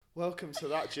Welcome to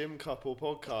That Gym Couple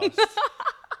podcast.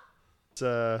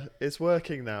 It's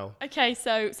working now. Okay,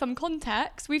 so some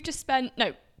context. We've just spent,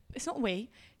 no, it's not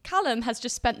we. Callum has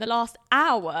just spent the last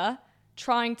hour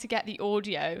trying to get the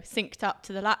audio synced up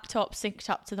to the laptop, synced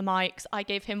up to the mics. I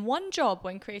gave him one job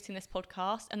when creating this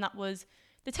podcast, and that was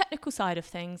the technical side of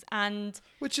things. And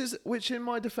Which in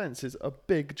my defense is a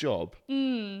big job.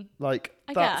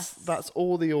 Guess. That's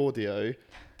all the audio,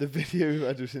 the video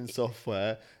editing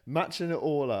software, matching it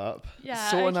all up,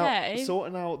 sorting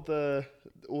out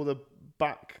all the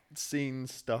back scene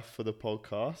stuff for the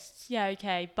podcasts. Yeah,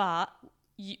 okay, but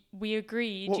we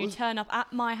agreed you turn up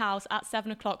at my house at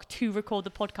 7 o'clock to record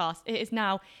the podcast. It is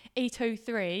now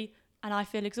 8:03 and I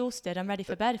feel exhausted. I'm ready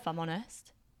for bed, if I'm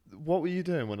honest. What were you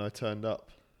doing when I turned up?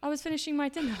 I was finishing my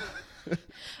dinner.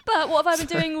 But what have I been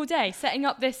doing all day? Setting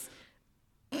up this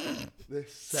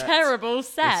terrible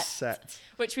set.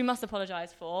 Which we must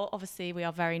apologise for. Obviously, we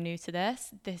are very new to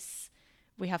this.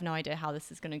 We have no idea how this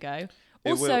is going to go.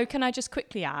 Also, can I just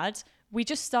quickly add, we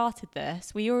just started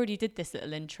this. We already did this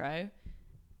little intro.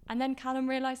 And then Callum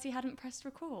realised he hadn't pressed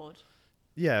record.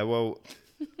 Yeah, well,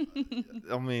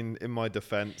 I mean, in my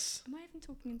defence... Am I even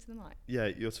talking into the mic? Yeah,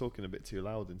 you're talking a bit too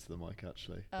loud into the mic,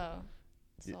 actually. Oh.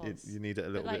 You need it a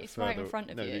little bit it's further. Right in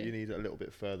front of you. No, you need it a little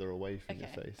bit further away from your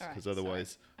face, because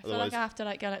otherwise, I feel like I have to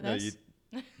go like this.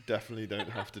 No, you definitely don't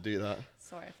have to do that.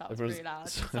 Sorry if that was really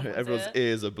loud. Everyone's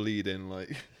ears are bleeding.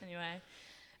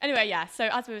 Anyway, yeah. So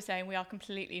as we were saying, we are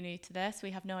completely new to this.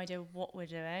 We have no idea what we're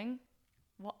doing.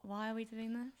 Why are we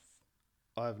doing this?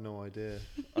 I have no idea.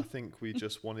 I think we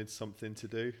just wanted something to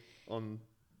do on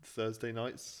Thursday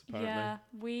nights. Apparently. Yeah,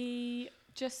 we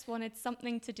just wanted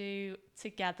something to do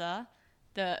together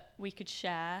that we could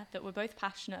share, that we're both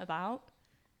passionate about,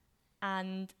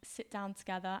 and sit down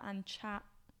together and chat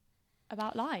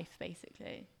about life,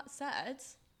 basically. That said,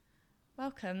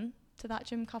 welcome to That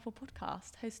Gym Couple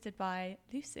podcast, hosted by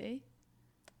Lucy.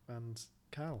 And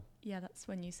Cal. Yeah, that's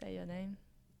when you say your name.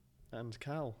 And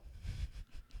Cal.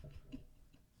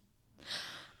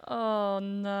 Oh,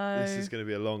 no. This is going to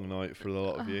be a long night for a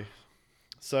lot of you.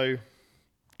 So...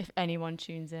 If anyone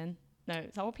tunes in. No,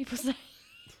 is that what people say?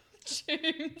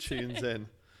 Tunes in.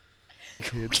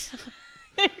 Kids.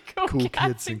 cool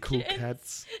kids and cool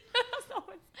cats.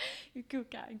 You cool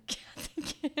cat and cat and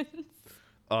kids.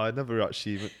 Oh, I never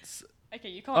actually... Okay,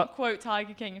 you can't quote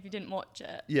Tiger King if you didn't watch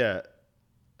it. Yeah.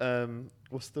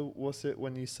 What's it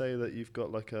when you say that you've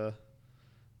got like a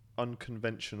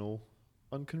unconventional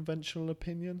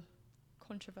opinion?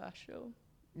 Controversial.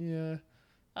 Yeah.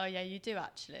 Oh yeah, you do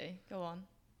actually. Go on.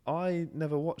 I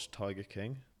never watched Tiger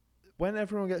King. When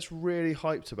everyone gets really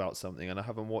hyped about something and I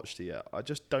haven't watched it yet, I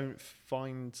just don't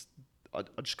find... I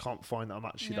just can't find that I'm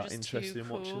actually that interested in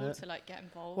watching it. To like get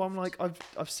involved. Well, I'm like,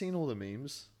 I've seen all the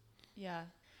memes. Yeah.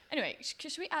 Anyway,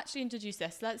 should we actually introduce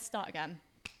this? Let's start again.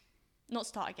 Not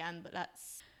start again, but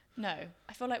let's... No.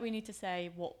 I feel like we need to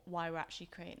say why we're actually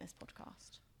creating this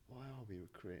podcast. Why are we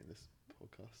creating this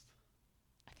podcast?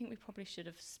 I think we probably should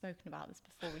have spoken about this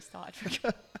before we started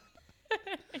recording.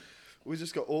 We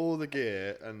just got all the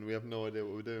gear and we have no idea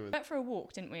what we're doing. We went for a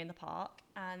walk, didn't we, in the park?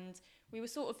 And we were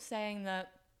sort of saying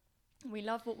that we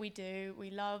love what we do.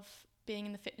 We love being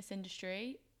in the fitness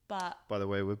industry, but... By the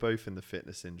way, we're both in the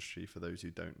fitness industry, for those who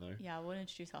don't know. Yeah, we'll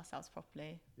introduce ourselves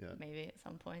properly, maybe at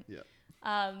some point. Yeah.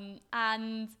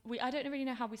 And I don't really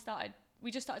know how we started.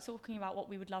 We just started talking about what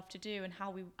we would love to do and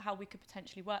how we could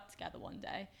potentially work together one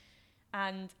day.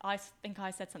 And I think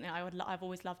I said something, I've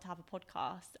always loved to have a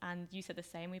podcast. And you said the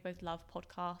same. We both love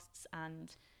podcasts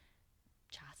and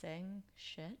chatting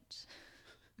shit.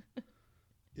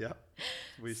 Yeah,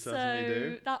 we certainly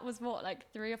do. So that was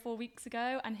like 3 or 4 weeks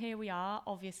ago. And here we are.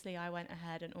 Obviously, I went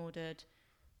ahead and ordered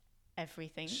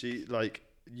everything.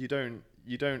 You don't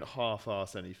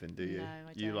half-ass anything, do you? No,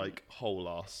 I don't. You like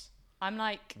whole-ass. I'm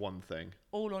like... one thing.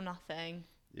 All or nothing.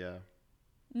 Yeah.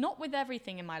 Not with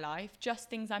everything in my life, just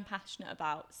things I'm passionate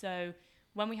about. So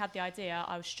when we had the idea,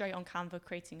 I was straight on Canva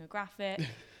creating a graphic,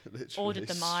 ordered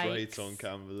the mics. Straight on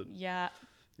Canva. Yeah.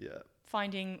 Yeah.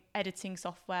 Finding editing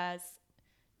softwares,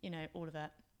 all of it.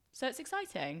 So it's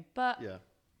exciting, but... Yeah.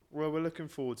 Well, we're looking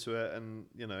forward to it and,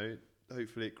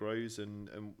 hopefully it grows and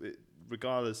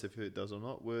regardless if it does or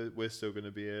not, we're still going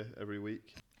to be here every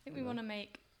week. I think we want to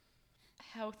make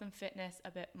health and fitness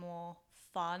a bit more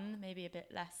fun, maybe a bit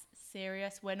less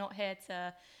serious. We're not here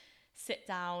to sit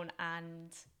down and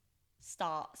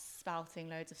start spouting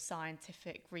loads of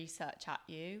scientific research at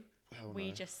you.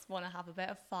 We just want to have a bit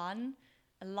of fun,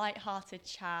 a light-hearted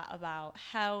chat about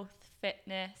health,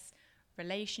 fitness,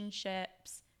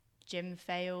 relationships, gym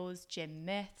fails, gym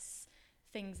myths,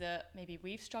 things that maybe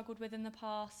we've struggled with in the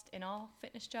past in our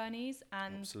fitness journeys,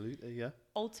 and absolutely, yeah,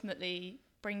 ultimately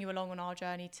bring you along on our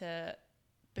journey to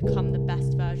become the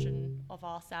best version of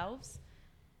ourselves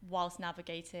whilst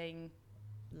navigating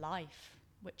life,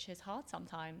 which is hard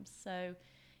sometimes. So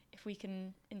if we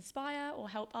can inspire or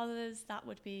help others, that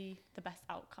would be the best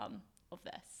outcome of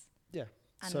this. Yeah.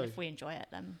 And if we enjoy it,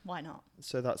 then why not?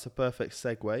 So that's a perfect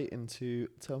segue into,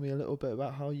 tell me a little bit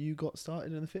about how you got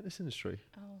started in the fitness industry.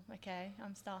 Oh, okay.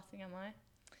 I'm starting, am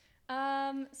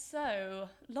I? So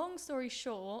long story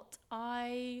short,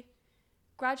 I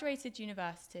graduated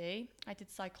university. I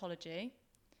did psychology,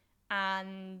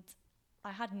 and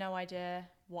I had no idea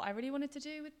what I really wanted to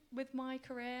do with my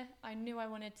career. I knew I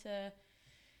wanted to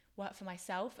work for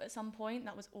myself at some point.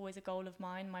 That was always a goal of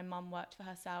mine. My mum worked for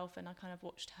herself, and I kind of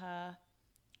watched her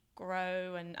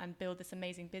grow and build this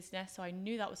amazing business. So I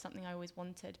knew that was something I always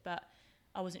wanted, but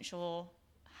I wasn't sure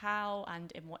how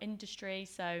and in what industry.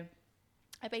 So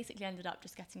I basically ended up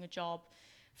just getting a job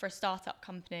for a startup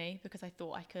company because I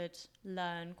thought I could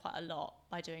learn quite a lot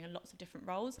by doing lots of different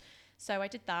roles. So I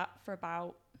did that for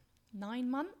about 9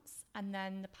 months, and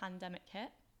then the pandemic hit.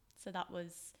 So that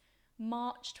was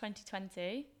March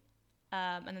 2020.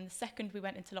 And then the second we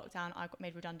went into lockdown, I got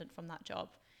made redundant from that job.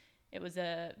 It was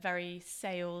a very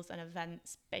sales and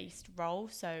events based role.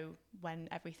 So when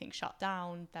everything shut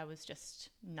down, there was just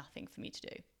nothing for me to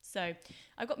do. So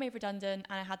I got made redundant,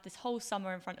 and I had this whole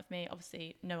summer in front of me.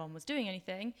 Obviously, no one was doing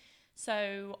anything.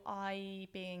 So I,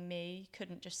 being me,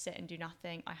 couldn't just sit and do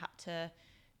nothing. I had to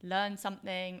learn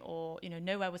something, or,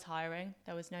 nowhere was hiring.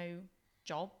 There was no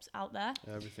jobs out there.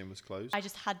 Everything was closed. I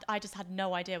just had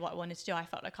no idea what I wanted to do. I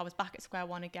felt like I was back at square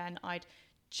one again. I'd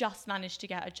just managed to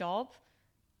get a job,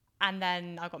 and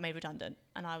then I got made redundant,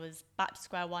 and I was back to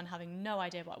square one, having no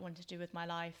idea what I wanted to do with my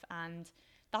life. And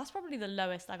that's probably the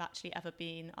lowest I've actually ever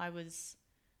been. I was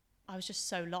just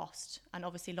so lost, and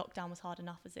obviously lockdown was hard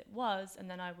enough as it was, and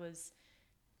then I was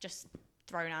just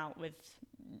thrown out with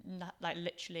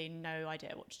literally no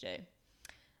idea what to do.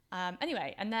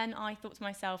 Anyway, and then I thought to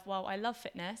myself, well, I love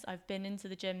fitness. I've been into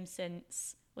the gym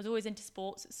since, was always into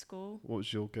sports at school. What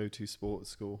was your go-to sport at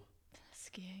school?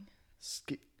 Skiing.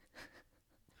 Scratch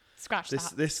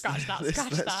that. Let's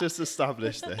just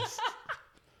establish this.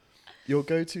 Your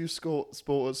go-to sport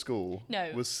at school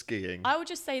was skiing. I would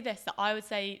just say this, that I would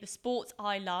say the sports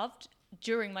I loved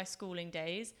during my schooling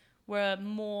days were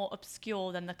more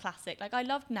obscure than the classic. Like, I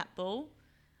loved netball.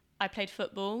 I played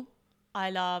football.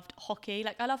 I loved hockey.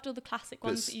 Like, I loved all the classic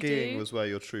ones that you do. But skiing was where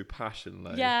your true passion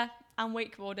lay. Yeah, and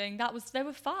wakeboarding. They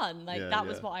were fun. That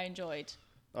was what I enjoyed.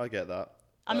 I get that.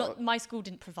 My school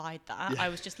didn't provide that. Yeah. I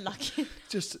was just lucky.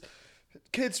 Just,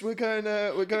 kids, we're going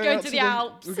out to the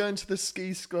Alps. We're going to the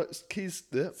ski slopes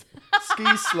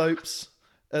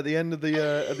at the end of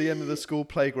the school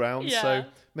playground. Yeah. So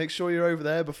make sure you're over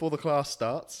there before the class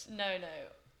starts. No.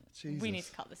 Jesus. We need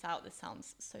to cut this out. This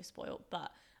sounds so spoiled, but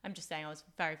I'm just saying I was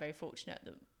very, very fortunate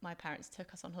that my parents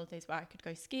took us on holidays where I could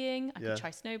go skiing, I could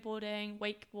try snowboarding,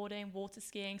 wakeboarding, water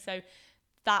skiing. So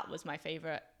that was my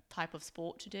favourite type of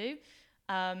sport to do.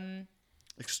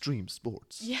 Extreme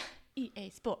sports. Yeah, EA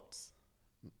Sports.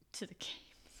 To the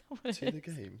game. To the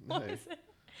game? No. What is it?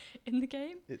 In the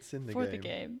game? It's in the For game. the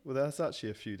game. Well, there's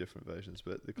actually a few different versions,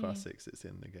 but the classics, it's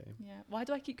in the game. Yeah. Why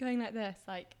do I keep going like this?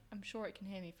 Like, I'm sure it can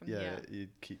hear me from here. Yeah, you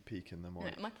keep peeking them on.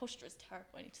 No, my posture is terrible.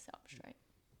 I need to sit up straight.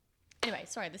 Anyway,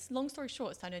 sorry, this long story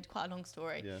short, it's turned into quite a long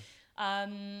story. Yeah.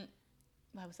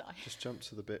 Where was I? Just jump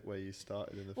to the bit where you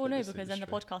started in the Well, no, because then the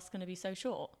podcast's going to be so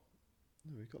short.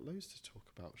 No, we've got loads to talk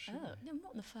about, no,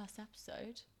 not in the first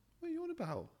episode. What are you on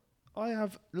about? I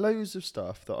have loads of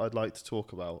stuff that I'd like to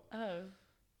talk about. Oh.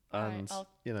 And,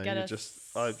 right,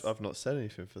 I've not said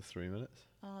anything for 3 minutes.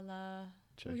 Well,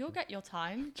 you'll get your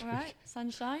time, all right,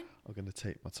 sunshine? I'm going to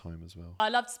take my time as well. I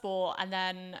loved sport, and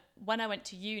then when I went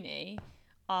to uni,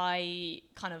 I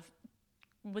kind of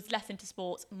was less into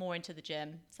sports, more into the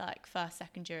gym. So like first,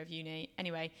 second year of uni.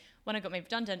 Anyway, when I got made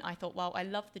redundant, I thought, well, I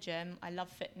love the gym. I love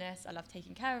fitness. I love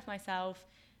taking care of myself.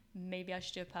 Maybe I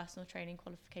should do a personal training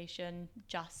qualification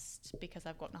just because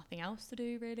I've got nothing else to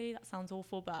do, really. That sounds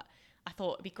awful, but I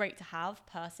thought it'd be great to have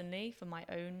personally for my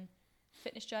own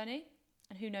fitness journey.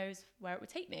 And who knows where it would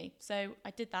take me. So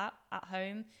I did that at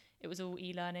home. It was all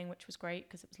e-learning, which was great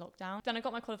because it was lockdown. Then I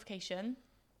got my qualification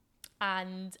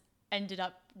and ended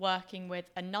up working with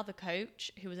another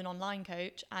coach who was an online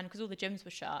coach, and because all the gyms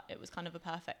were shut, it was kind of a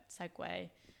perfect segue.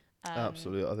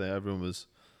 Absolutely. I think everyone was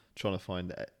trying to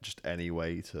find just any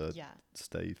way to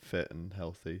stay fit and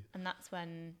healthy. And that's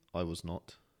when... I was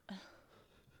not.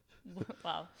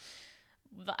 Well,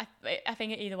 I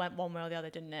think it either went one way or the other,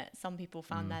 didn't it? Some people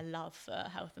found their love for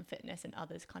health and fitness, and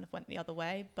others kind of went the other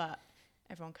way, but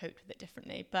everyone coped with it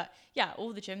differently. But yeah,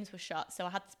 all the gyms were shut. So I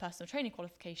had this personal training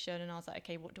qualification, and I was like,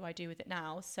 okay, what do I do with it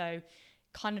now? So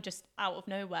kind of just out of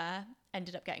nowhere,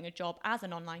 ended up getting a job as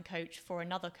an online coach for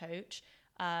another coach.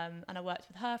 And I worked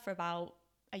with her for about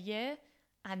a year.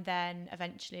 And then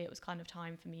eventually it was kind of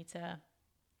time for me to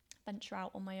venture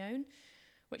out on my own,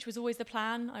 which was always the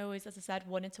plan. I always, as I said,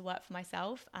 wanted to work for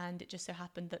myself, and it just so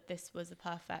happened that this was a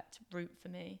perfect route for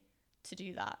me to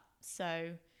do that.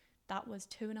 So that was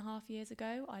 2.5 years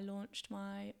ago. I launched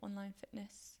my online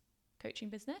fitness coaching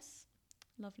business,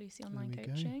 Love Lucy Online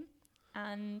Coaching.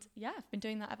 And yeah, I've been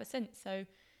doing that ever since. So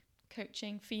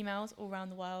coaching females all around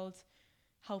the world,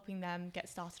 helping them get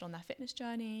started on their fitness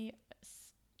journey,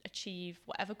 achieve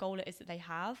whatever goal it is that they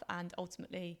have, and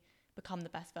ultimately become the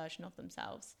best version of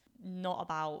themselves. Not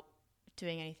about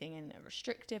doing anything in a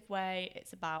restrictive way.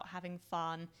 It's about having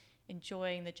fun,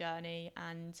 enjoying the journey,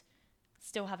 and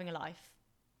still having a life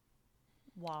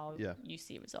while you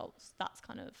see results. That's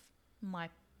kind of my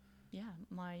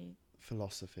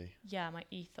philosophy. Yeah, my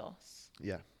ethos.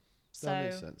 Yeah, so that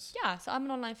makes sense. Yeah, so I'm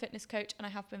an online fitness coach, and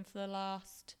I have been for the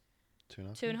last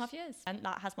 2.5 years. And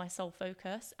that has my sole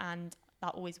focus, and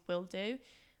that always will do.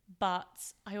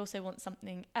 But I also want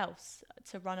something else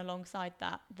to run alongside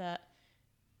that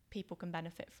people can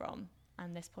benefit from.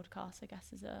 And this podcast, I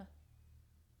guess, is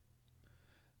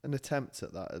an attempt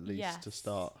at that, at least, to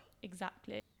start.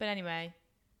 Exactly. But anyway,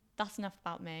 that's enough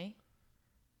about me.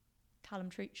 Callum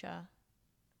Treacher,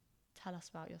 tell us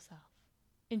about yourself.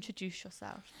 Introduce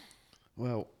yourself.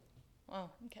 Well,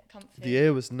 get comfy. The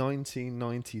year was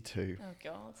 1992. Oh,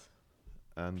 God.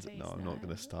 And Please, no, I'm not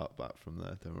going to start back from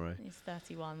there, don't worry. He's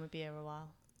 31, we'll be here a while.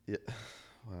 Yeah,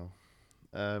 well.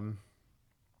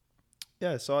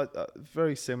 Yeah, so I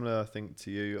very similar, I think,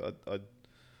 to you. I'd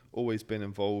always been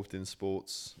involved in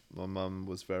sports. My mum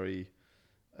was very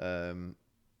passionate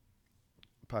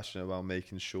about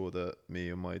making sure that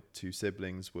me and my two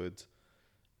siblings would,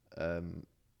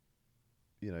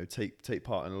 take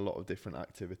part in a lot of different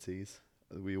activities.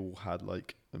 We all had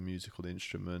like a musical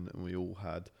instrument, and we all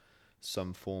had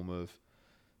some form of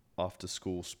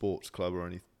after-school sports club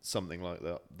or something like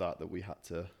that we had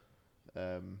to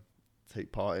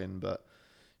take part in. But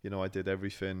I did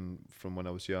everything from when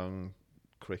I was young: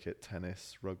 cricket,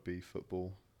 tennis, rugby,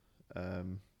 football.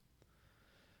 But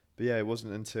yeah, it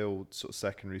wasn't until sort of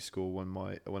secondary school when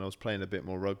I was playing a bit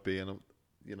more rugby, and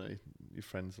your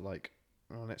friends are like,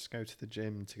 "Oh, let's go to the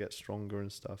gym to get stronger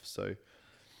and stuff." So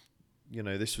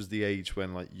this was the age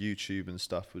when like YouTube and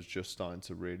stuff was just starting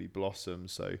to really blossom.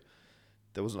 So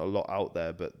there wasn't a lot out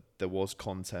there, but there was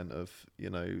content of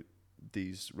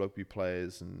these rugby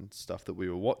players and stuff that we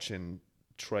were watching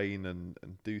train and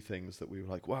do things that we were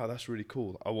like, wow, that's really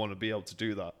cool. I want to be able to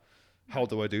do that. How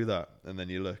do I do that? And then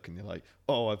you look and you're like,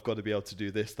 oh, I've got to be able to do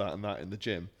this, that, and that in the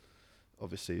gym.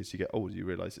 Obviously, as you get older, you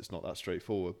realize it's not that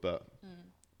straightforward. But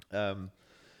so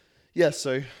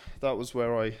that was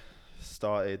where I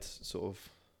started sort of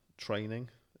training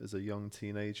as a young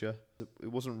teenager.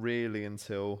 It wasn't really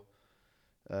until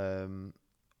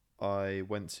I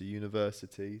went to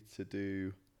university to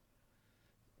do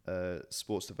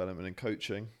sports development and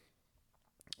coaching,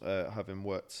 having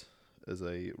worked as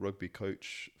a rugby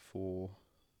coach for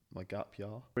my gap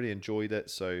year. Really enjoyed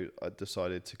it, so I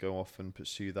decided to go off and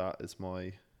pursue that as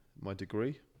my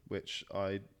degree, which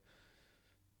I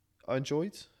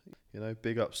enjoyed.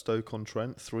 Big up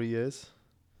Stoke-on-Trent, 3 years.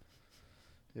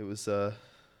 It was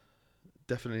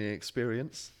definitely an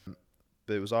experience.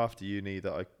 But it was after uni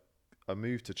that I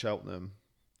moved to Cheltenham,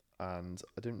 and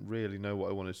I didn't really know what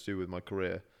I wanted to do with my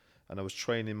career. And I was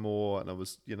training more, and I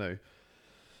was,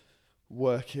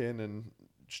 working and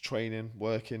training.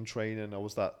 I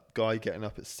was that guy getting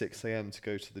up at 6 a.m. to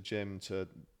go to the gym to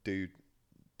do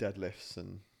deadlifts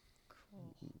and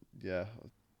yeah.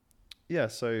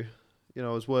 So, I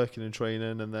was working and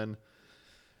training, and then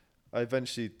I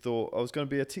eventually thought I was going to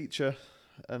be a teacher,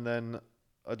 and then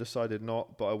I decided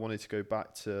not, but I wanted to go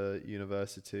back to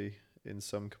university in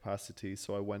some capacity.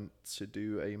 So I went to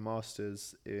do a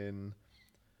master's in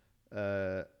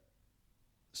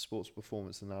sports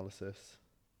performance analysis.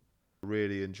 I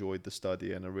really enjoyed the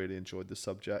study and I really enjoyed the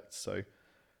subject. So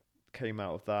came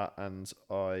out of that, and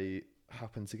I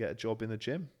happened to get a job in the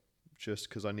gym just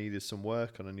because I needed some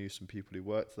work and I knew some people who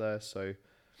worked there. So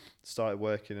started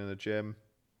working in a gym.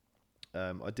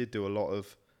 I did do a lot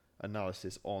of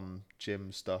analysis on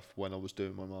gym stuff when I was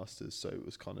doing my masters, so it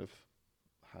was kind of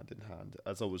hand in hand.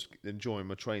 As I was enjoying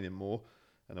my training more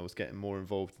and I was getting more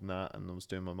involved in that, and I was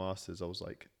doing my masters, I was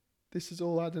like, this is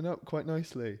all adding up quite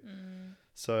nicely.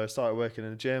 So I started working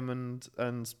in a gym,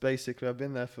 and basically I've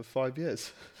been there for 5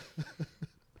 years.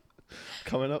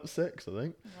 Coming up 6, I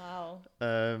think. Wow.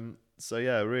 So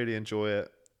yeah, I really enjoy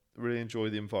it. Really enjoy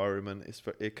the environment.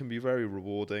 It can be very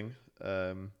rewarding.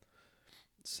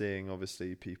 Seeing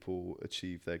obviously people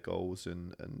achieve their goals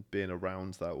and being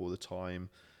around that all the time,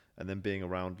 and then being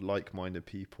around like-minded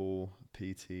people,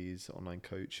 PTs, online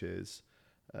coaches,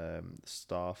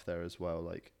 staff there as well.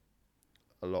 Like,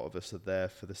 a lot of us are there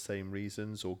for the same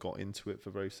reasons or got into it for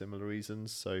very similar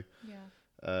reasons. So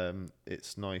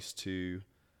it's nice to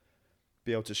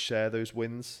be able to share those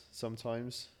wins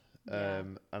sometimes,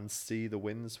 and see the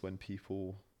wins when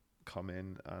people come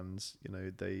in and, you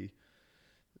know, they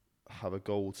have a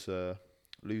goal to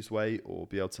lose weight or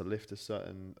be able to lift a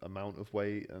certain amount of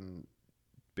weight, and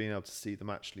being able to see them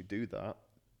actually do that,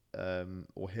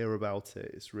 or hear about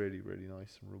it, it's really, really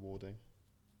nice and rewarding.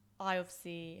 I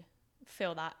obviously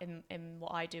feel that in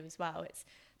what I do as well. It's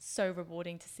so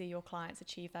rewarding to see your clients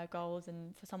achieve their goals,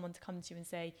 and for someone to come to you and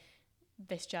say,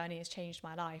 this journey has changed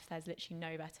my life. There's literally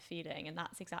no better feeling. And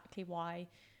that's exactly why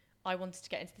I wanted to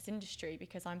get into this industry,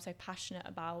 because I'm so passionate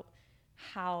about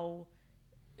how,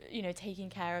 you know, taking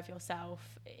care of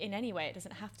yourself in any way. It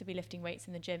doesn't have to be lifting weights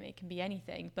in the gym. It can be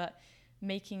anything, but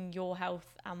making your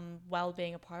health and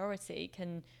well-being a priority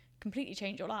can completely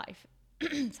change your life.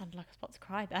 Sounded like I was about to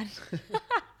cry then.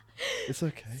 It's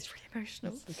okay. It's really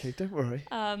emotional. It's okay, don't worry.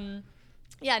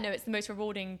 Yeah, no, it's the most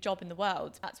rewarding job in the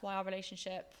world. That's why our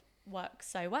relationship works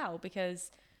so well,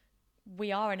 because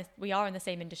we are in the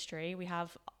same industry. We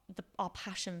have our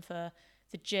passion for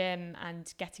the gym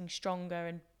and getting stronger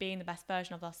and being the best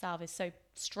version of ourselves is so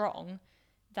strong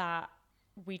that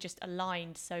we just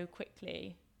aligned so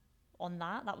quickly on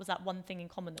that. That was that one thing in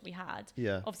common that we had.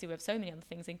 Yeah. Obviously, we have so many other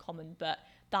things in common, but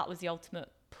that was the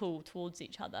ultimate pull towards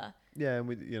each other. Yeah, and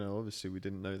we, you know, obviously we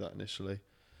didn't know that initially.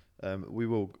 We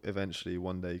will eventually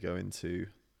one day go into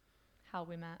How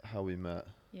we met.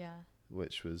 Yeah.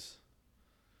 Which was,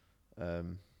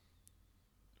 from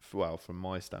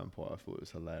my standpoint, I thought it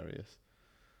was hilarious.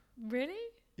 Really?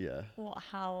 Yeah.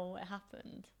 How it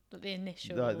happened? The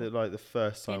initial... Like the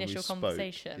first time the initial we spoke.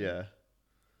 Conversation. Yeah.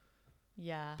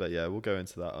 Yeah. But yeah, we'll go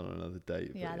into that on another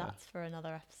date. Yeah, that's for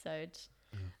another episode.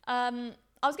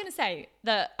 I was going to say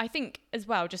that I think as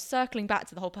well, just circling back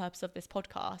to the whole purpose of this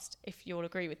podcast, if you'll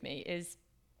agree with me, is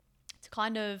to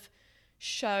kind of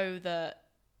show that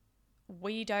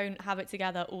we don't have it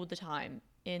together all the time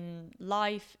in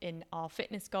life, in our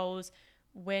fitness goals.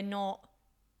 We're not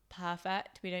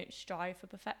perfect. We don't strive for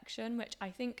perfection, which I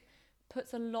think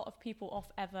puts a lot of people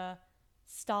off ever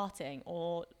starting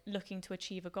or looking to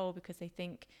achieve a goal, because they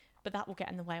think, but that will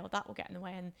get in the way, or that will get in the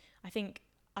way. And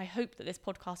I hope that this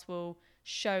podcast will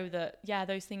show that, yeah,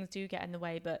 those things do get in the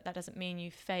way, but that doesn't mean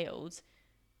you failed.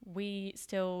 We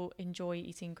still enjoy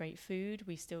eating great food.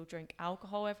 We still drink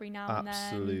alcohol every now and then.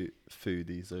 Absolute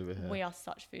foodies over here. We are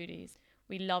such foodies.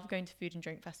 We love going to food and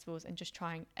drink festivals and just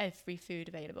trying every food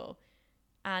available.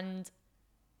 And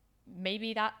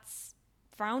maybe that's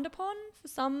frowned upon for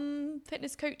some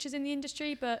fitness coaches in the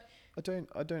industry, but I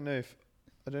don't know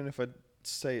if I'd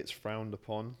say it's frowned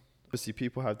upon. Obviously,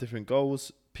 people have different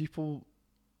goals. People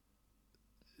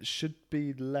should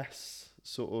be less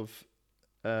sort of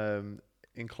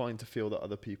inclined to feel that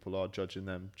other people are judging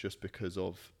them just because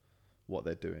of what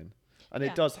they're doing. And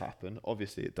it does happen.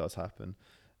 Obviously, it does happen.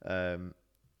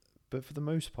 But for the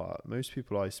most part, most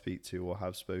people I speak to or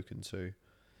have spoken to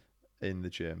in the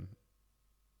gym,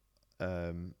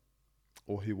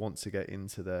 or who want to get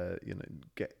into their,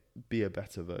 be a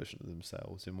better version of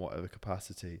themselves in whatever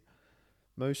capacity,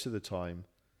 most of the time,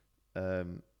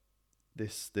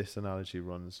 this analogy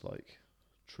runs like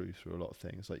true through a lot of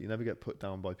things. Like, you never get put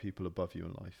down by people above you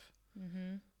in life.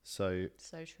 Mm-hmm. So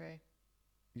true.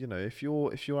 If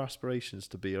your aspirations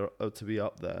to be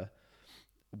up there,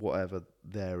 whatever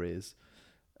there is,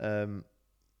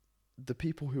 the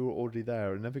people who are already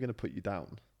there are never going to put you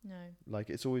down. No. Like,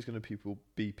 it's always going to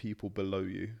be people below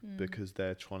you because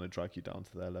they're trying to drag you down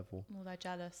to their level. Or they're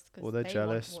jealous. Or they're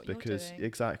jealous because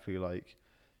exactly, like,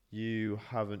 you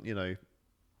haven't,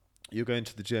 you're going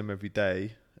to the gym every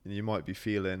day and you might be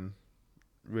feeling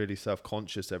really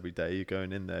self-conscious every day. You're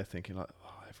going in there thinking like,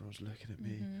 oh, everyone's looking at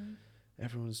me.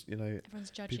 Everyone's,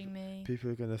 everyone's judging me.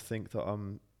 People are going to think that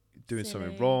I'm doing Silly.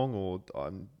 something wrong, or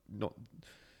I'm not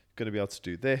going to be able to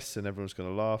do this, and everyone's going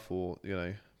to laugh, or,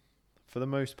 for the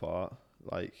most part,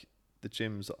 like, the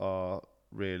gyms are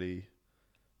really,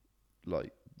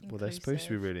 like, inclusive. Well, they're supposed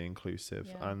to be really inclusive.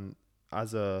 Yeah. And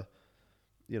as a,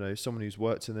 someone who's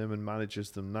worked in them and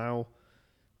manages them now,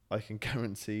 I can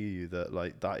guarantee you that,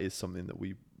 like, that is something that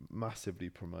we massively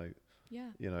promote. Yeah.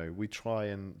 You know, we try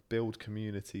and build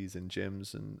communities in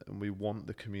gyms, and we want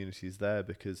the communities there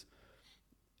because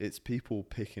it's people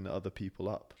picking other people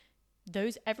up.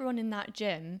 Everyone in that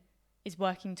gym is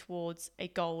working towards a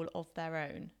goal of their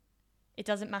own. It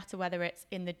doesn't matter whether it's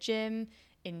in the gym,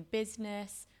 in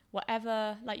business,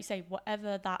 whatever, like you say,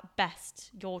 whatever that best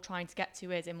you're trying to get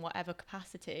to is in whatever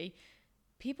capacity,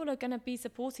 people are going to be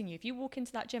supporting you. If you walk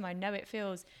into that gym, I know it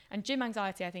feels, and gym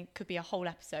anxiety, I think, could be a whole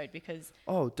episode because...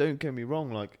 Oh, don't get me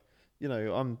wrong. Like, you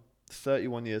know, I'm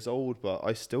 31 years old, but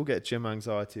I still get gym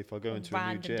anxiety if I go into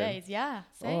a new gym. Days, yeah,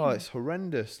 same. Oh, it's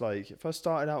horrendous. Like, if I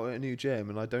started out at a new gym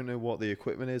and I don't know what the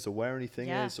equipment is or where anything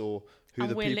is or who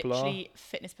the people are. We're literally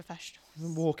fitness professionals.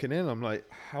 I'm walking in, I'm like,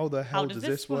 how the hell does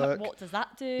this work? What does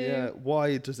that do? Yeah,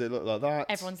 why does it look like that?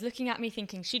 Everyone's looking at me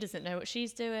thinking she doesn't know what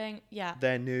she's doing. Yeah.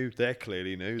 They're new. They're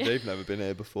clearly new. They've never been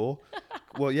here before.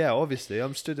 Well, yeah, obviously.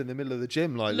 I'm stood in the middle of the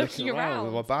gym, like, looking around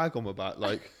with my bag on my back,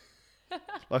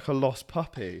 like a lost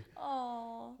puppy.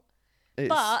 Oh.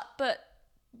 But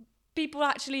people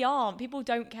actually aren't. People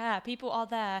don't care. People are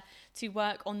there to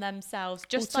work on themselves,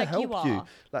 just like you are.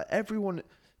 Like, everyone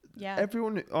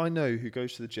I know who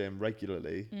goes to the gym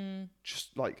regularly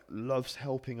just like loves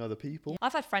helping other people.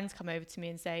 I've had friends come over to me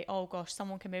and say, oh gosh,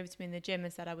 someone came over to me in the gym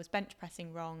and said I was bench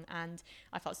pressing wrong and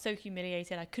I felt so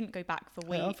humiliated I couldn't go back for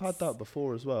weeks. I've had that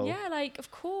before as well. Yeah, like, of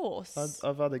course.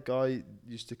 I've had a guy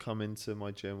used to come into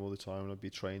my gym all the time and I'd be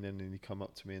training and he'd come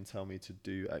up to me and tell me to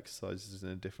do exercises in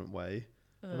a different way.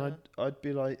 And I'd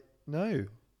be like, no.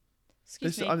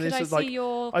 Excuse me, could I see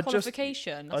your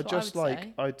qualification? That's what I would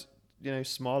say. I'd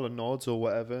smile and nods or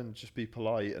whatever and just be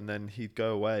polite, and then he'd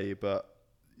go away. But,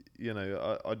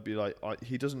 I'd be like,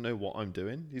 he doesn't know what I'm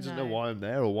doing. He doesn't know why I'm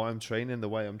there or why I'm training the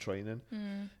way I'm training.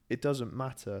 It doesn't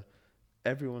matter.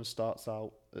 Everyone starts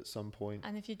out at some point.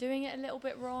 And if you're doing it a little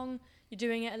bit wrong, you're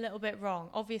doing it a little bit wrong.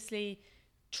 Obviously,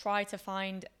 try to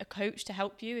find a coach to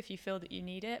help you if you feel that you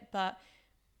need it. But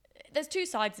there's two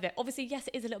sides of it. Obviously, yes,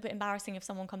 it is a little bit embarrassing if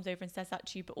someone comes over and says that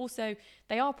to you, but also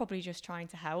they are probably just trying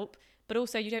to help. But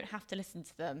also, you don't have to listen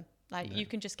to them. Like, you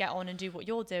can just get on and do what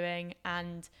you're doing,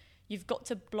 and you've got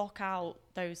to block out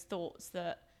those thoughts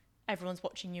that everyone's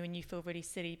watching you and you feel really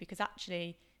silly, because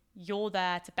actually you're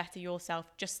there to better yourself,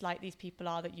 just like these people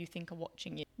are that you think are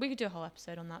watching you. We could do a whole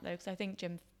episode on that though, because I think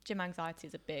gym anxiety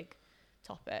is a big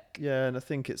topic. Yeah, and I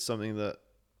think it's something that,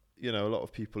 a lot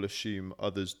of people assume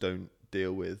others don't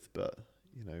deal with, but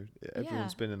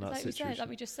everyone's been in that situation. Like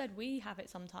we just said, we have it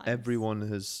sometimes. Everyone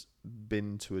has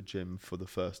been to a gym for the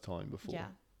first time before. Yeah.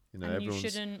 And you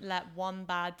shouldn't let one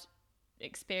bad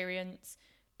experience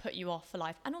put you off for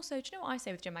life. And also, do you know what I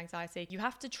say with gym anxiety? You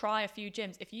have to try a few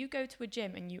gyms. If you go to a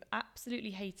gym and you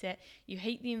absolutely hate it, you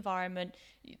hate the environment,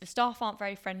 the staff aren't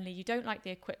very friendly, you don't like the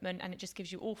equipment, and it just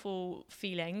gives you awful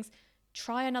feelings,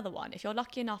 try another one. If you're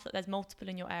lucky enough that there's multiple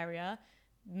in your area,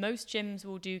 most gyms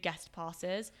will do guest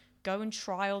passes. Go and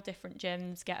trial different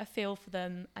gyms, get a feel for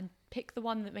them, and pick the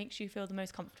one that makes you feel the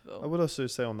most comfortable. I would also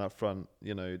say on that front,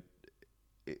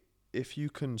 if you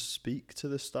can speak to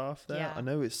the staff there, I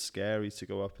know it's scary to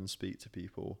go up and speak to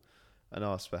people and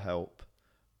ask for help,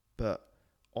 but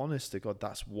honest to God,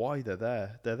 that's why they're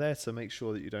there. They're there to make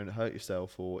sure that you don't hurt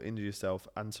yourself or injure yourself,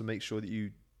 and to make sure that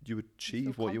you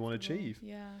achieve what you want to achieve.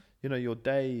 Yeah. Your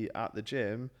day at the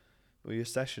gym or your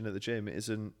session at the gym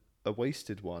isn't a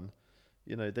wasted one.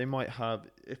 They might have,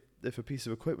 if a piece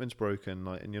of equipment's broken,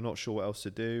 and you're not sure what else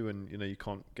to do, and you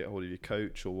can't get hold of your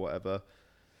coach or whatever,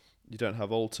 you don't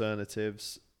have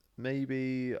alternatives,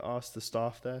 maybe ask the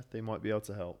staff there. They might be able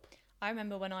to help. I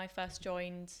remember when I first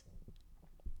joined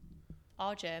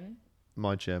our gym.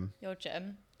 My gym. Your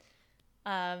gym.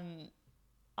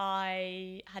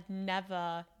 I had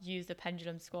never used a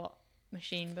pendulum squat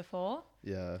machine before.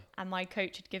 Yeah. And my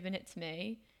coach had given it to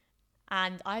me.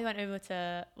 And I went over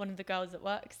to one of the girls that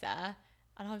works there,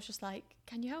 and I was just like,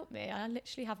 can you help me? I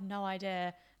literally have no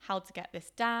idea how to get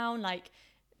this down. Like,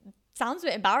 sounds a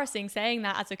bit embarrassing saying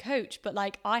that as a coach, but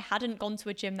like, I hadn't gone to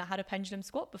a gym that had a pendulum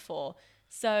squat before.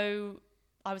 So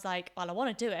I was like, well, I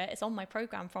want to do it. It's on my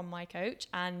program from my coach,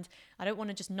 and I don't want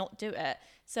to just not do it.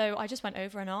 So I just went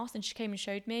over and asked, and she came and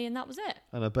showed me, and that was it.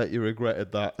 And I bet you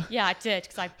regretted that. Yeah, I did,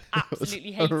 because I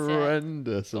absolutely hated it.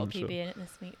 Horrendous. Got a PB in it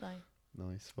this week though.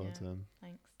 Nice, well done.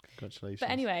 Thanks. Congratulations.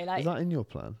 But anyway, like... Is that in your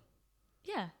plan?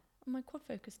 Yeah, on my quad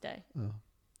focus day. Oh.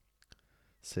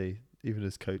 See, even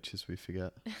as coaches, we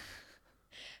forget.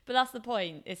 But that's the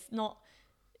point. It's not...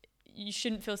 You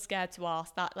shouldn't feel scared to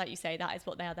ask that. Like you say, that is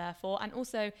what they are there for. And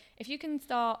also, if you can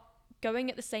start going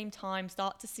at the same time,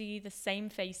 start to see the same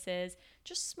faces,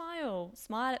 just smile.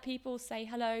 Smile at people, say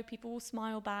hello. People will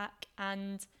smile back.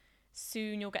 And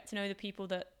soon you'll get to know the people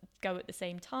that go at the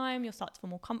same time. You'll start to feel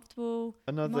more comfortable.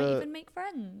 You might even make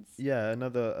friends. Yeah,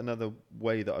 another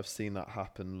way that I've seen that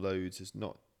happen loads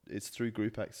it's through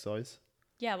group exercise.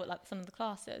 Yeah, like some of the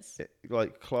classes.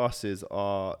 Classes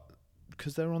are,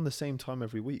 because they're on the same time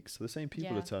every week, so the same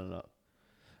people are turning up.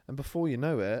 And before you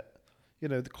know it,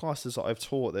 the classes that I've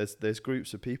taught, there's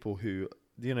groups of people who,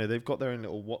 they've got their own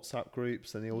little WhatsApp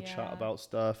groups, and they all chat about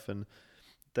stuff, and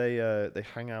they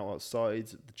hang out outside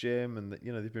the gym, and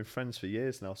they've been friends for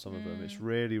years now, some of them. It's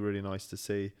really, really nice to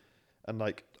see. And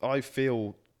I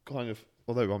feel kind of,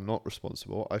 although I'm not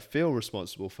responsible, I feel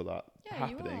responsible for that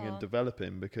happening and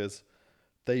developing, because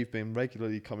they've been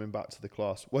regularly coming back to the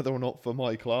class, whether or not for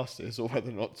my classes or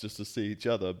whether or not just to see each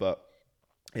other. But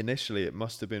initially it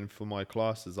must have been for my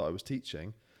classes that I was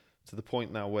teaching, to the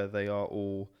point now where they are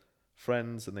all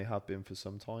friends, and they have been for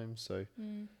some time. So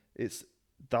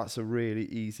that's a really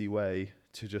easy way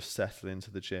to just settle into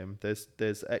the gym.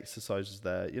 There's exercises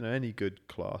there, any good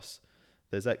class,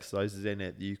 there's exercises in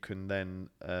it that you can then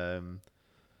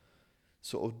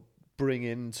sort of bring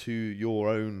into your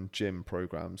own gym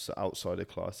programs outside of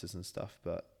classes and stuff.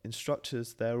 But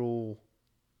instructors, they're all,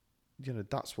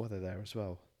 that's why they're there as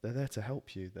well. They're there to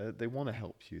help you. They want to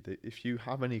help you. If you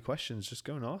have any questions, just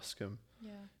go and ask them.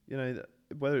 Yeah.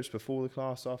 Whether it's before the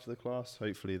class, after the class,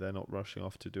 hopefully they're not rushing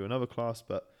off to do another class.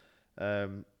 But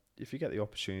if you get the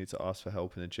opportunity to ask for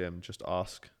help in a gym, just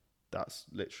ask. That's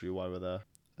literally why we're there.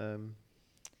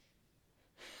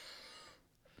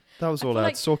 That was all I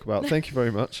had to talk about. Thank you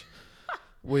very much.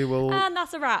 We will. And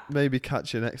that's a wrap. Maybe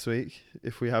catch you next week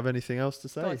if we have anything else to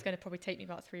say. God, it's going to probably take me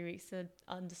about 3 weeks to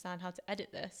understand how to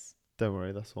edit this. Don't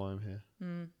worry, that's why I'm here.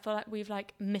 I feel like we've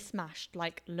mismashed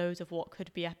loads of what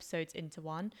could be episodes into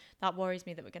one. That worries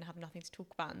me that we're going to have nothing to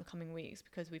talk about in the coming weeks,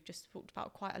 because we've just talked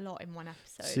about quite a lot in one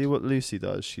episode. See what Lucy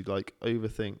does? She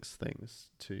overthinks things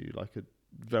to a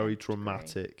very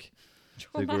dramatic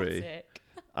degree.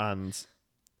 And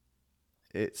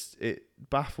it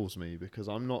baffles me, because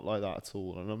I'm not like that at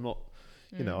all, and I'm not,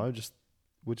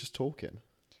 we're just talking.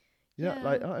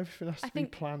 Everything has to be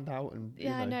planned out, and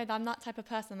I know I'm that type of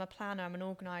person. I'm a planner, I'm an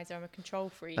organizer, I'm a control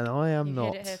freak. And I am not.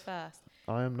 You heard it here first.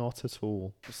 I am not at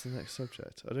all. What's the next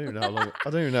subject? I don't even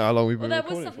know how long we've been recording for.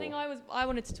 There was something I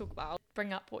wanted to talk about.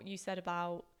 Bring up what you said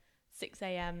about 6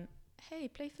 a.m. Hey,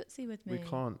 play footsie with me. We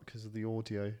can't because of the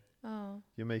audio. Oh.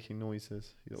 You're making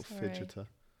noises, you little fidgeter.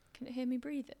 Can it hear me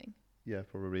breathing? Yeah,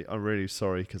 probably. I'm really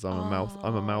sorry, because I'm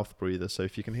a mouth breather. So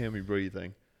if you can hear me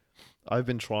breathing, I've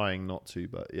been trying not to,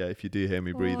 but yeah, if you do hear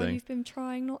me breathing. You've been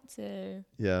trying not to.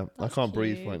 Yeah, That's I can't cute.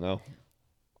 breathe right now.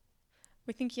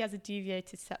 We think he has a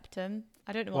deviated septum.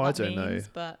 I don't know what that means,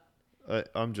 but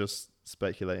I'm just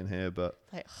speculating here, but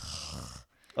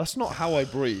that's not how I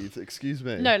breathe. Excuse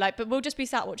me. No, but we'll just be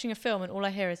sat watching a film, and all I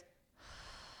hear is.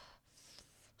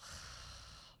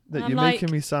 That you're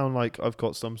making me sound like I've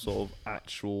got some sort of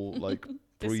actual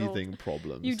breathing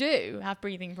problems. You do have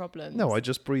breathing problems. No, I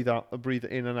just breathe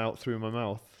in and out through my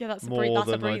mouth. Yeah, that's more a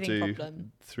than breathing I do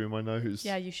problem. Through my nose.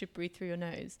 Yeah, you should breathe through your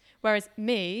nose. Whereas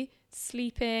me,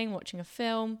 sleeping, watching a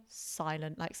film,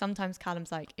 silent. Sometimes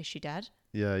Callum's like, "Is she dead?"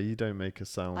 Yeah, you don't make a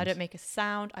sound. I don't make a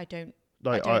sound. I don't.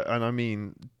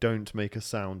 Don't make a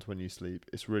sound when you sleep.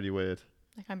 It's really weird.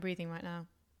 I'm breathing right now.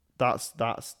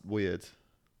 That's weird.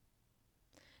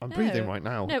 I'm breathing right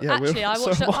now. No, yeah, actually, I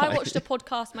watched a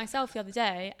podcast myself the other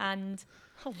day, and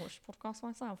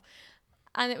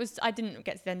I didn't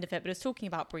get to the end of it, but it was talking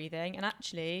about breathing, and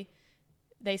actually,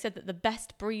 they said that the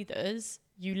best breathers,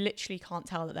 you literally can't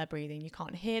tell that they're breathing. You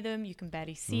can't hear them. You can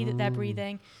barely see that they're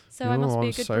breathing. So I must be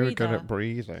a good breather. I'm so good at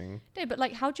breathing. No,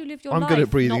 but how do you live your life? I'm good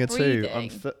at breathing too.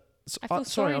 I'm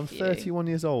sorry, I'm 31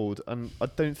 years old, and I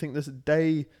don't think there's a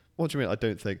day. What do you mean? I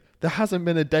don't think there hasn't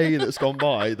been a day that's gone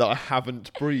by that I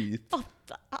haven't breathed. Oh,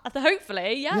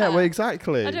 hopefully, yeah. Yeah, well,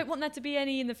 exactly. I don't want there to be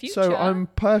any in the future. So I'm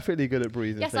perfectly good at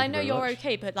breathing. Yes, I know you're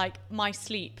okay, but my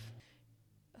sleep.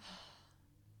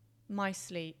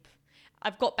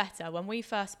 I've got better. When we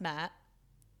first met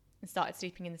and started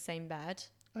sleeping in the same bed.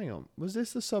 Hang on, was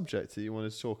this the subject that you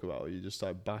wanted to talk about, or you just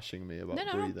started bashing me about breathing?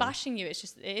 No, I'm not bashing you. It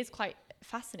is quite a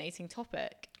fascinating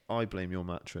topic. I blame your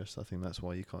mattress. I think that's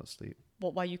why you can't sleep.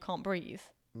 What, why you can't breathe?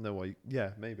 No,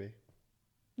 yeah, maybe.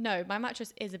 No, my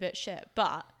mattress is a bit shit,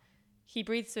 but he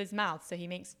breathes through his mouth, so he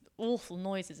makes awful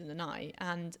noises in the night.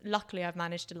 And luckily, I've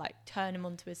managed to turn him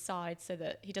onto his side so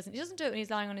that he doesn't do it when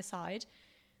he's lying on his side.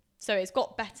 So it's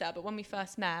got better. But when we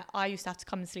first met, I used to have to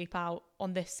come and sleep out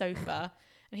on this sofa,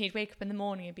 and he'd wake up in the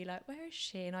morning and be like, "Where is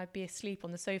she?" And I'd be asleep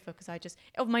on the sofa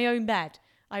of my own bed.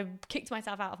 I kicked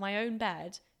myself out of my own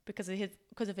bed because of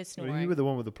his snoring. Well, you were the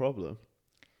one with the problem.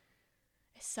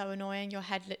 It's so annoying. Your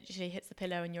head literally hits the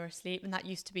pillow and you're asleep, and that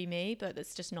used to be me, but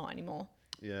that's just not anymore.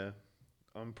 Yeah,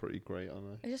 I'm pretty great, aren't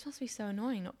I? It just must be so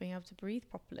annoying not being able to breathe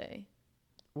properly.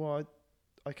 Well,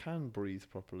 I can breathe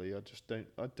properly. I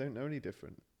don't know any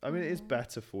different. I mean, it is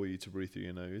better for you to breathe through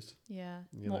your nose. Yeah,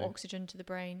 more oxygen to the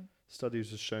brain. Studies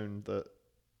have shown that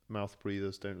mouth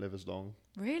breathers don't live as long.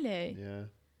 Really? Yeah.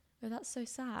 Oh, that's so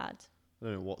sad. I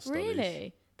don't know what studies.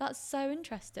 Really? That's so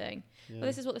interesting. Yeah. Well,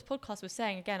 this is what this podcast was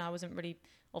saying. Again, I wasn't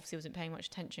paying much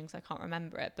attention because I can't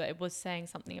remember it, but it was saying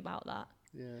something about that.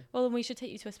 Yeah. Well, then we should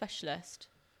take you to a specialist.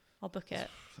 I'll book it.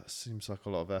 That seems like a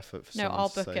lot of effort for someone to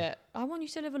say. No, I'll book it. I want you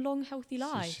to live a long, healthy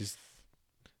life.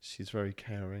 She's very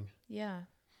caring. Yeah.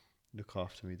 Look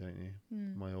after me, don't you?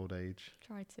 My old age.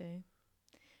 Try to.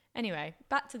 Anyway,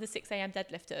 back to the 6 a.m.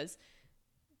 deadlifters.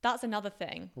 That's another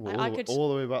thing. Well, all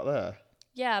the way back there?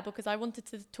 Yeah, because I wanted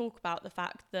to talk about the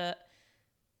fact that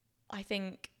I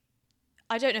don't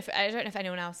know if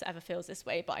anyone else ever feels this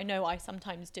way, but I know I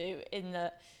sometimes do, in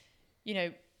that, you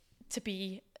know, to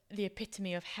be the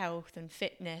epitome of health and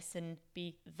fitness and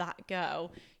be that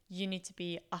girl, you need to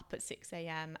be up at 6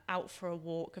 a.m, out for a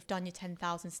walk, have done your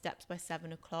 10,000 steps by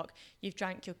 7 o'clock, you've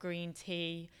drank your green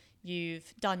tea,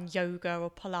 you've done yoga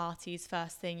or Pilates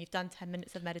first thing, you've done 10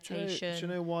 minutes of meditation, do you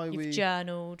know why you've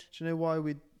journaled. Do you know why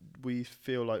we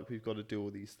feel like we've got to do all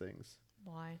these things?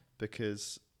 Why?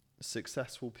 Because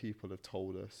successful people have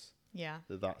told us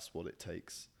that that's what it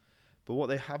takes. But what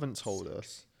they haven't told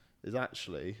us is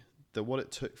actually that what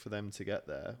it took for them to get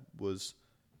there was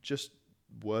just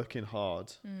working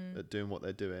hard at doing what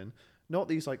they're doing. Not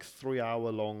these like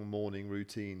 3-hour long morning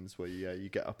routines where you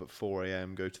get up at 4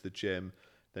 a.m, go to the gym,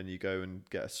 then you go and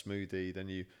get a smoothie, then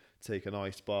you take an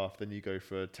ice bath, then you go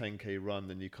for a 10k run,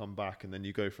 then you come back and then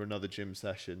you go for another gym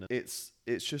session. It's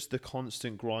just the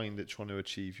constant grind at trying to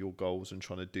achieve your goals and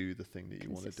trying to do the thing that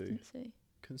you want to do.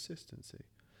 Consistency.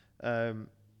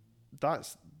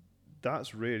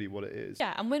 That's really what it is.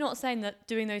 Yeah, and we're not saying that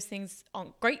doing those things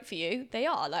aren't great for you. They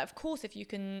are. Like, of course, if you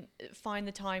can find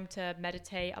the time to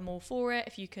meditate, I'm all for it.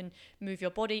 If you can move your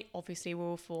body, obviously we're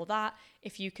all for that.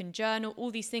 If you can journal,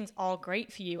 all these things are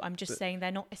great for you. I'm just saying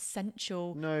they're not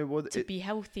essential to be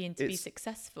healthy and to be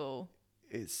successful.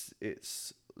 It's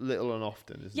little and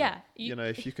often, isn't it? Yeah. You know,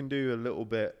 if you can do a little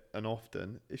bit and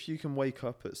often, if you can wake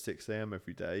up at 6 a.m.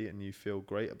 every day and you feel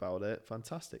great about it,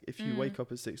 fantastic. If you wake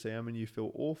up at 6 a.m. and you feel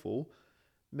awful,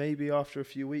 maybe after a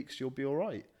few weeks you'll be all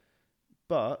right.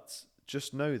 But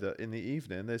just know that in the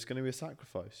evening there's going to be a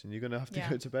sacrifice and you're going to have to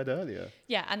go to bed earlier.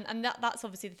 Yeah, and that's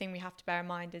obviously the thing we have to bear in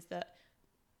mind is that,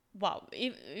 well,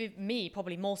 me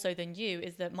probably more so than you,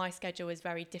 is that my schedule is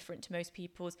very different to most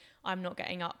people's. I'm not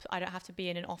getting up. I don't have to be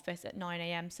in an office at 9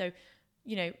 a.m. So,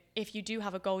 you know, if you do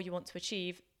have a goal you want to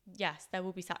achieve, yes, there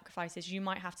will be sacrifices. You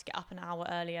might have to get up an hour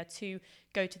earlier to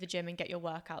go to the gym and get your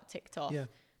workout ticked off. Yeah.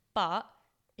 But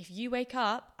if you wake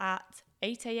up at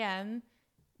 8 a.m,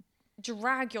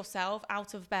 drag yourself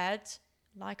out of bed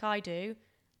like I do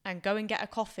and go and get a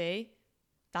coffee,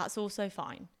 that's also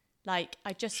fine. Like,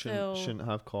 I just shouldn't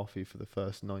have coffee for the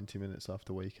first 90 minutes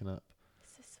after waking up.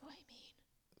 This is what I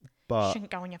mean. But shouldn't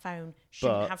go on your phone.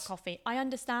 Shouldn't have coffee. I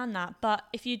understand that, but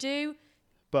if you do,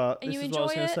 but and this you is enjoy what I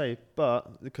was going to say.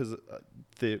 But because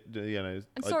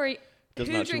I'm sorry. Who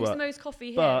drinks the most coffee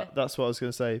here? But that's what I was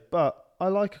going to say. But I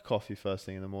like a coffee first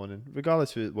thing in the morning,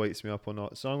 regardless if it wakes me up or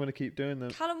not. So I'm going to keep doing them.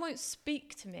 Callum won't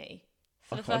speak to me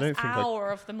for the first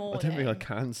hour of the morning. I don't think I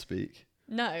can speak.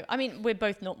 No, I mean, we're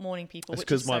both not morning people,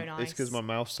 which is so nice. It's because my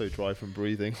mouth's so dry from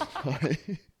breathing.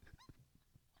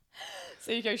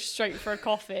 So you go straight for a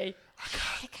coffee.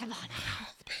 Come on.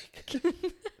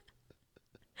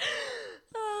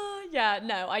 Yeah,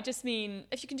 no, I just mean,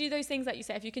 if you can do those things like you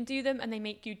say, if you can do them and they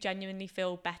make you genuinely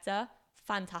feel better,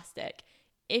 fantastic.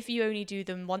 If you only do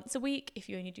them once a week, if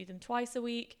you only do them twice a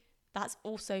week, that's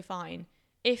also fine.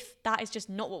 If that is just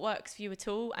not what works for you at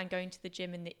all, and going to the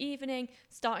gym in the evening,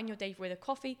 starting your day with a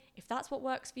coffee, if that's what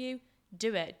works for you,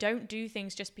 do it. Don't do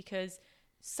things just because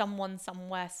someone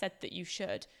somewhere said that you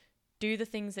should. Do the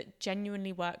things that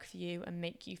genuinely work for you and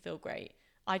make you feel great.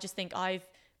 I just think I've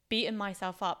beaten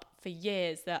myself up for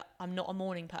years that I'm not a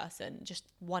morning person. Just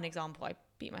one example, I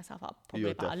beat myself up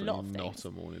probably about a lot of things. You're definitely not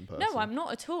a morning person. No, I'm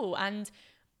not at all. And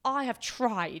I have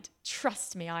tried.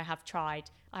 Trust me, I have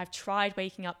tried. I've tried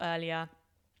waking up earlier,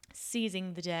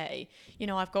 seizing the day. You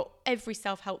know, I've got every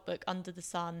self-help book under the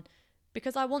sun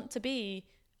because I want to be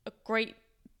a great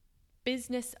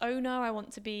business owner. I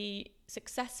want to be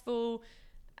successful.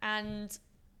 And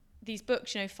these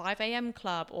books, you know, 5 a.m.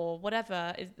 Club or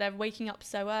whatever, they're waking up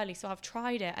so early. So I've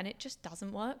tried it and it just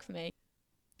doesn't work for me.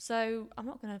 So I'm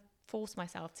not going to force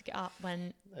myself to get up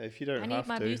when if you don't I need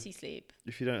my beauty sleep.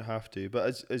 If you don't have to,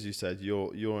 but as you said,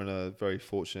 you're in a very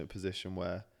fortunate position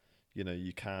where, you know,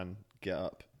 you can get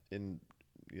up in,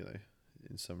 you know,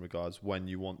 in some regards when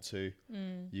you want to.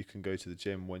 You can go to the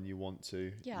gym when you want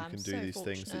to. Yeah, you can do these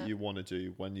things that you want to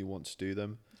do when you want to do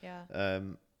them. Yeah.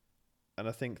 And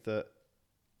I think that,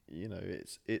 you know,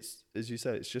 it's as you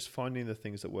said, it's just finding the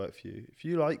things that work for you. If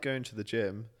you like going to the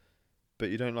gym, but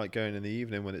you don't like going in the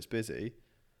evening when it's busy,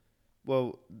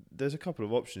 well, there's a couple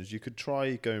of options. You could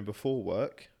try going before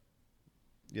work,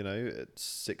 you know, at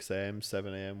 6 a.m.,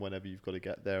 7 a.m., whenever you've got to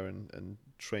get there and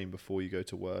train before you go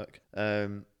to work.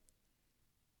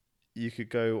 You could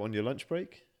go on your lunch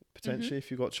break, potentially,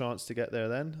 if you've got a chance to get there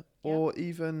then. Yeah. Or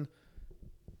even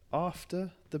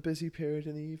after the busy period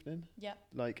in the evening. Yeah.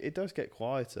 Like, it does get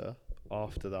quieter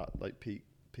after that, like,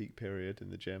 peak period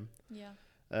in the gym. Yeah.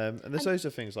 And there's loads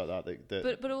of things like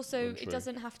that. But also, it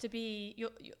doesn't have to be.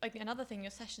 Like, another thing,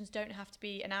 your sessions don't have to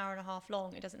be an hour and a half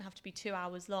long. It doesn't have to be 2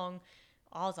 hours long.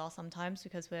 Ours are sometimes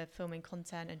because we're filming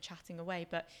content and chatting away.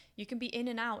 But you can be in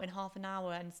and out in half an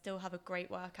hour and still have a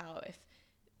great workout.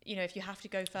 If you have to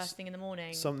go first thing in the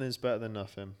morning, something's better than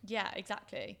nothing. Yeah,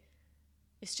 exactly.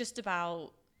 It's just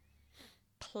about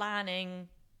planning.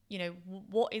 You know,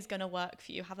 what is going to work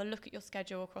for you. Have a look at your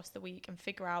schedule across the week and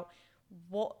figure out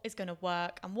what is going to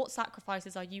work and what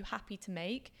sacrifices are you happy to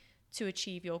make to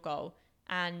achieve your goal.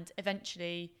 And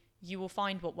eventually you will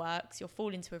find what works, you'll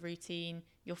fall into a routine,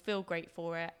 you'll feel great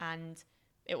for it, and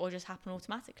it will just happen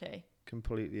automatically.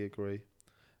 Completely agree.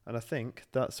 And I think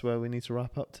that's where we need to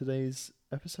wrap up today's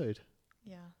episode.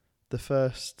 Yeah. The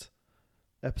first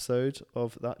episode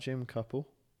of That Gym Couple.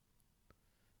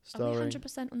 Are we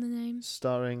 100% on the name? It's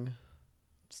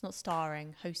not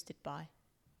starring, hosted by.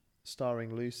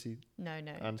 Starring Lucy. No.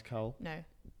 And Cal. No.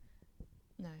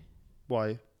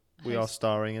 Why? We are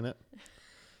starring in it.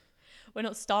 We're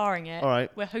not starring it. All right.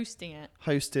 We're hosting it.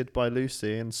 Hosted by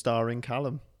Lucy and starring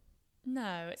Callum.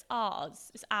 No, it's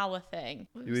ours. It's our thing.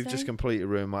 We've just completely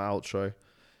ruined my outro.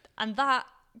 And that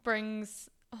brings...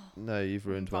 no, you've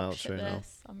ruined my outro now.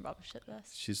 I'm rubbish at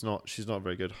this. She's not a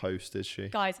very good host, is she?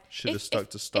 Guys, should have stuck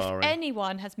to starring. If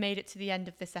anyone has made it to the end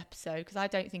of this episode, because I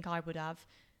don't think I would have,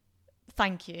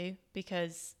 thank you,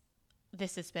 because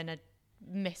this has been a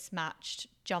mismatched,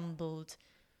 jumbled,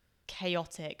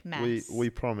 chaotic mess. We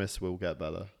promise we'll get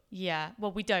better. Yeah,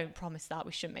 well, we don't promise that.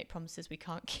 We shouldn't make promises we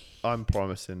can't keep. I'm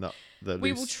promising that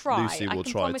we will try. Lucy will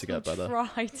try to get better.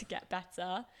 Try to get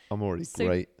better. I'm already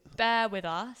great. Bear with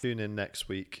us. Tune in next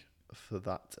week for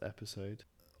that episode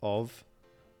of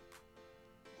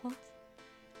what?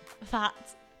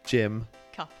 That Gym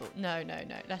Couple. No.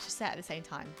 Let's just say it at the same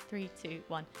time. 3, 2,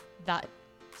 1. That.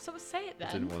 So say it then.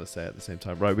 I didn't want to say it at the same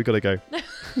time. Right, we got to go.